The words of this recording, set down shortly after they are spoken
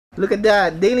Look at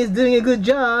that. Daelene's doing a good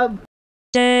job.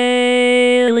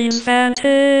 Daelene's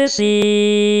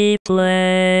Fantasy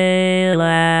Playland.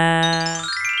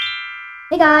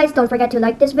 Hey guys, don't forget to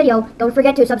like this video. Don't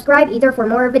forget to subscribe either for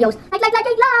more videos. Like. Hi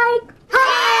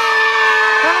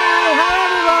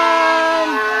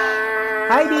everyone.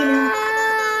 Hi Daelene.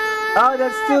 Oh,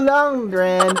 that's too long,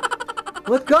 Dren.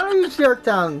 What color is your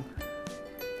tongue?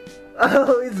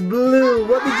 Oh, it's blue.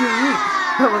 What did you eat?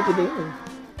 How about the Daelene?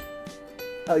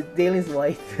 Oh, Daelene's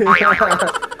white.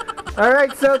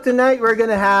 Alright, so tonight we're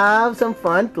gonna have some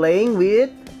fun playing with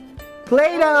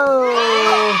Play-doh!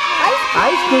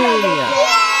 Ice cream!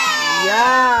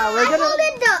 Yeah, we're gonna... I called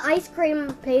it the ice cream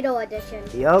Play-doh edition.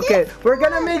 Okay, we're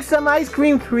gonna make some ice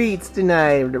cream treats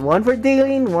tonight. One for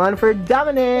Daelene, one for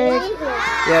DOminic.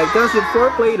 Yeah, it comes with 4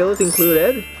 Play-dohs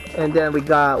included. And then we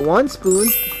got 1 spoon,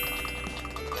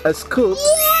 a scoop.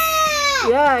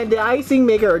 Yeah, and the icing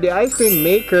maker, or the ice cream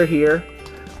maker here.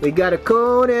 We got a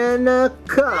cone and a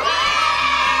cup.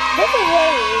 This is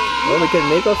really easy. Oh, we can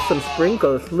make us some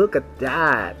sprinkles. Look at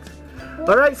that.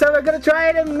 Alright, so we're gonna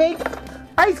try to make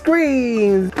ice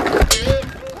cream.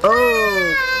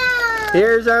 Oh,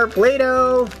 here's our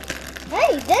Play-doh.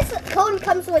 Hey, this cone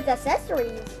comes with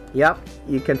accessories. Yep,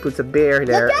 you can put a bear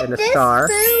there and a star.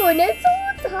 Look at this spoon, it's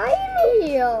so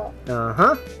tiny.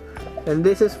 Uh-huh. And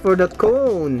this is for the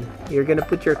cone. You're gonna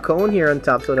put your cone here on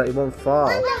top so that it won't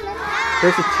fall.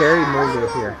 There's a cherry molder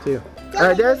here too.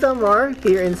 Alright, there's some more.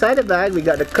 Here inside the bag we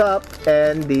got the cup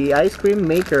and the ice cream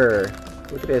maker.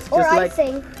 Look at this. Or just like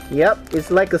icing. Yep,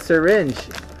 it's like a syringe.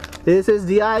 This is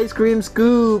the ice cream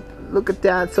scoop. Look at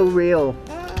that, so real.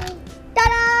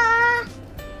 Ta-da!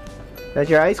 That's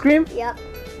your ice cream? Yep.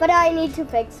 But I need to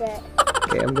fix it.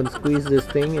 Okay, I'm gonna squeeze this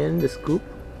thing in the scoop.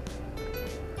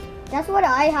 That's what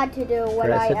I had to do when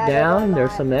Press I it added down. on There's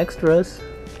that. some extras.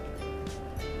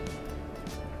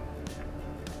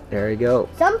 There you go.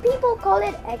 Some people call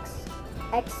it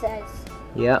excess.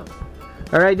 Yep.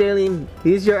 Alright, Daelene,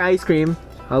 here's your ice cream.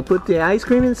 I'll put the ice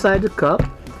cream inside the cup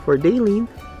for Daelene.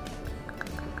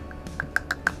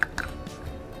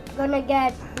 Gonna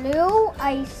get blue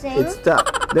icing. It's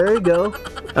stuck. There you go.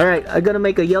 Alright, I'm gonna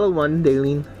make a yellow one,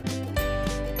 Daelene.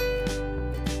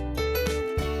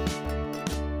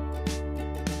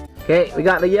 Okay, we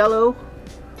got the yellow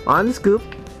on the scoop,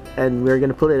 and we're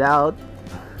gonna pull it out.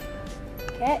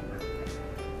 Okay.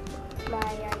 My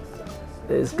icing.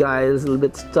 This guy is a little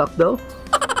bit stuck though.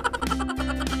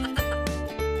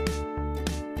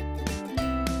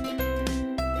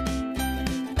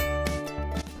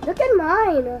 Look at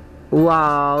mine.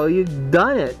 Wow, you've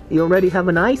done it. You already have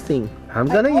an icing. I'm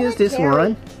I gonna call use it this cherry.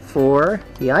 one for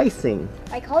the icing.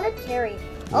 I call it cherry.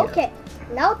 Yeah. Okay,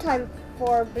 now time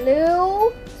for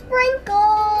blue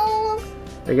sprinkles.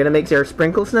 You're gonna make your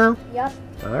sprinkles now? Yep,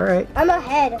 Alright. I'm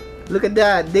ahead. Look at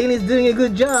that. Daelene's doing a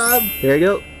good job. Here you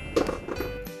go.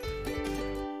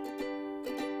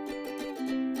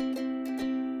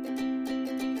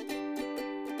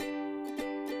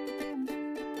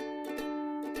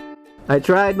 I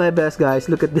tried my best, guys.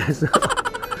 Look at this.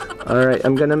 Alright,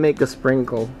 I'm gonna make a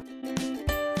sprinkle.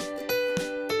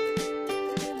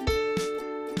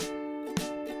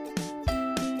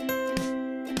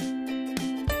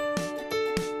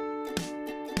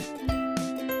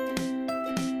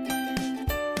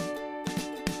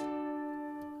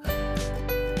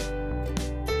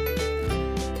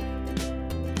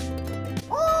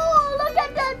 Oh, look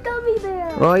at that gummy bear.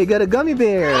 Oh, you got a gummy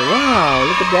bear. Wow,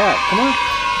 look at that. Come on.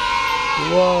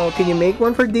 Whoa, can you make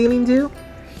one for Daelene too?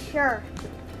 Sure.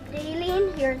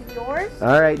 Daelene, here's yours.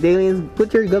 Alright, Daelene,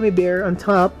 put your gummy bear on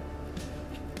top.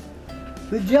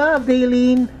 Good job,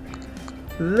 Daelene.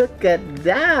 Look at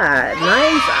that.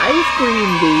 Nice ice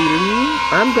cream, Daelene.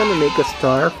 I'm gonna make a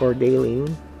star for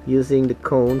Daelene using the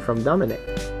cone from DOminic.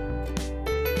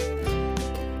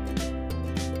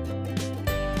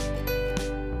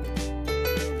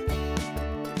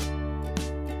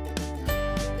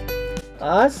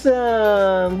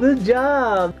 Awesome! Good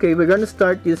job! Okay, we're gonna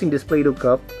start using this Play-doh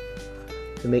cup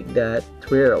to make that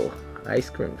twirl, ice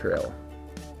cream twirl.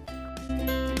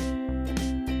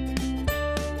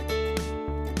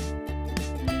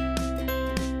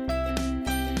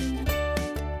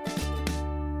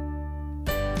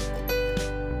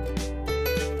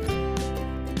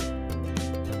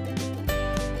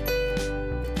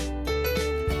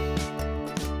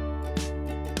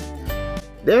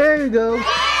 There you go!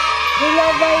 We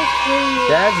love ice cream.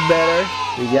 That's better.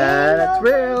 We got a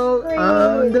twirl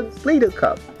on the Play-doh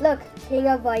cup. Look, king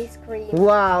of ice cream.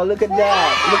 Wow, look at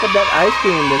that. Look at that ice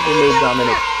cream that we made,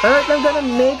 DOminic. Alright, I'm gonna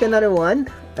make another one.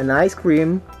 An ice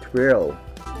cream twirl.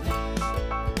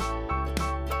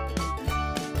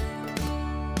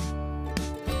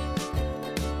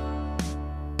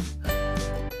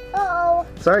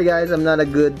 Sorry guys, I'm not a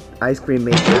good ice cream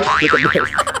maker. Look at this.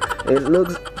 It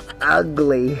looks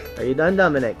ugly. Are you done,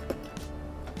 Dominic?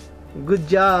 Good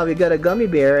job. You got a gummy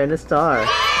bear and a star.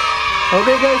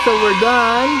 Okay guys, so we're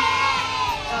done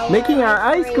making our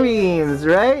ice creams,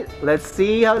 right? Let's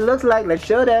see how it looks like. Let's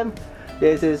show them.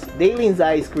 This is Daelene's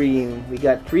ice cream. We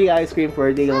got 3 ice cream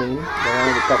for Daelene. The one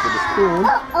with the cup with the spoon.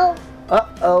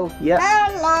 Uh-oh, yep.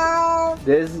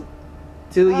 There's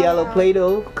 2 yellow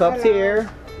Play-Doh cups here.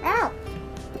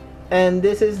 And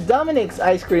this is Dominic's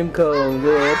ice cream cone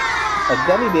with a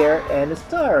gummy bear and a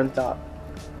star on top.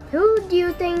 Who do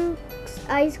you think's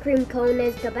ice cream cone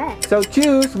is the best? So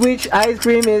choose which ice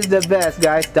cream is the best,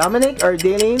 guys, Dominic or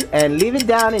Daelene, and leave it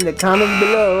down in the comments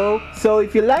below. So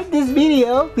if you like this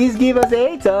video, please give us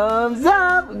a thumbs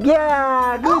up.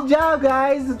 Yeah, good job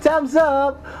guys, thumbs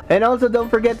up. And also don't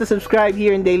forget to subscribe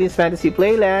here in Daelene's Fantasy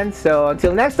Playland. So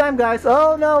until next time guys.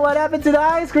 Oh no, what happened to the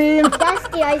ice cream? That's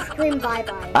the ice cream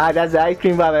bye-bye. Ah, that's the ice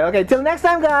cream bye-bye. Okay, till next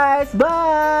time guys, bye.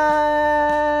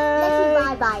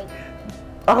 Licky bye-bye.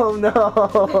 Oh no,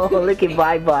 Licky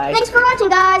bye-bye. Thanks for watching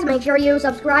guys. Make sure you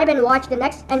subscribe and watch the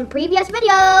next and previous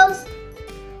videos.